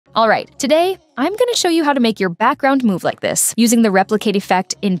Alright, today I'm going to show you how to make your background move like this using the replicate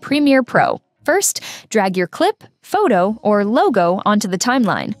effect in Premiere Pro. First, drag your clip, photo, or logo onto the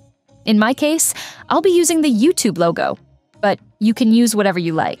timeline. In my case, I'll be using the YouTube logo, but you can use whatever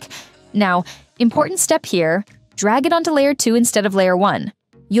you like. Now, important step here, drag it onto layer 2 instead of layer 1.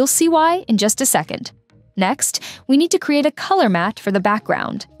 You'll see why in just a second. Next, we need to create a color matte for the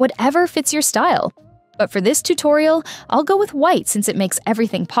background, whatever fits your style. But for this tutorial, I'll go with white since it makes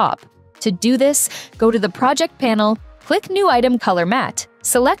everything pop. To do this, go to the Project panel, click New Item Color Matte,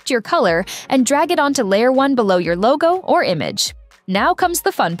 select your color, and drag it onto layer 1 below your logo or image. Now comes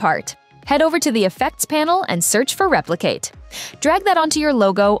the fun part. Head over to the Effects panel and search for Replicate. Drag that onto your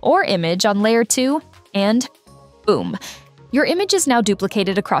logo or image on layer 2, and boom! Your image is now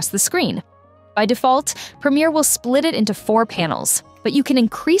duplicated across the screen. By default, Premiere will split it into 4 panels, but you can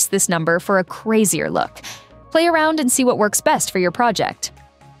increase this number for a crazier look. Play around and see what works best for your project.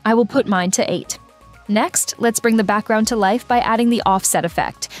 I will put mine to 8. Next, let's bring the background to life by adding the offset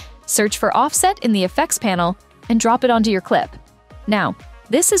effect. Search for offset in the Effects panel and drop it onto your clip. Now,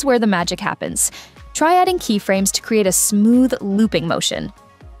 this is where the magic happens. Try adding keyframes to create a smooth looping motion.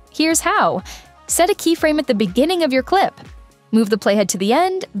 Here's how. Set a keyframe at the beginning of your clip. Move the playhead to the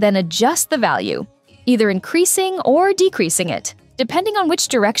end, then adjust the value, either increasing or decreasing it, depending on which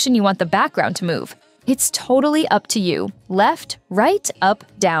direction you want the background to move. It's totally up to you. Left, right, up,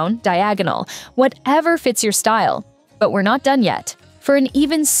 down, diagonal, whatever fits your style. But we're not done yet. For an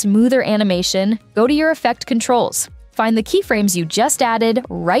even smoother animation, go to your effect controls. Find the keyframes you just added,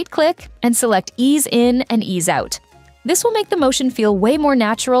 right-click, and select Ease In and Ease Out. This will make the motion feel way more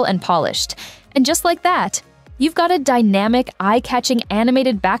natural and polished. And just like that, you've got a dynamic, eye-catching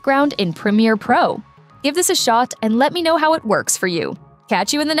animated background in Premiere Pro. Give this a shot and let me know how it works for you.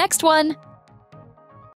 Catch you in the next one!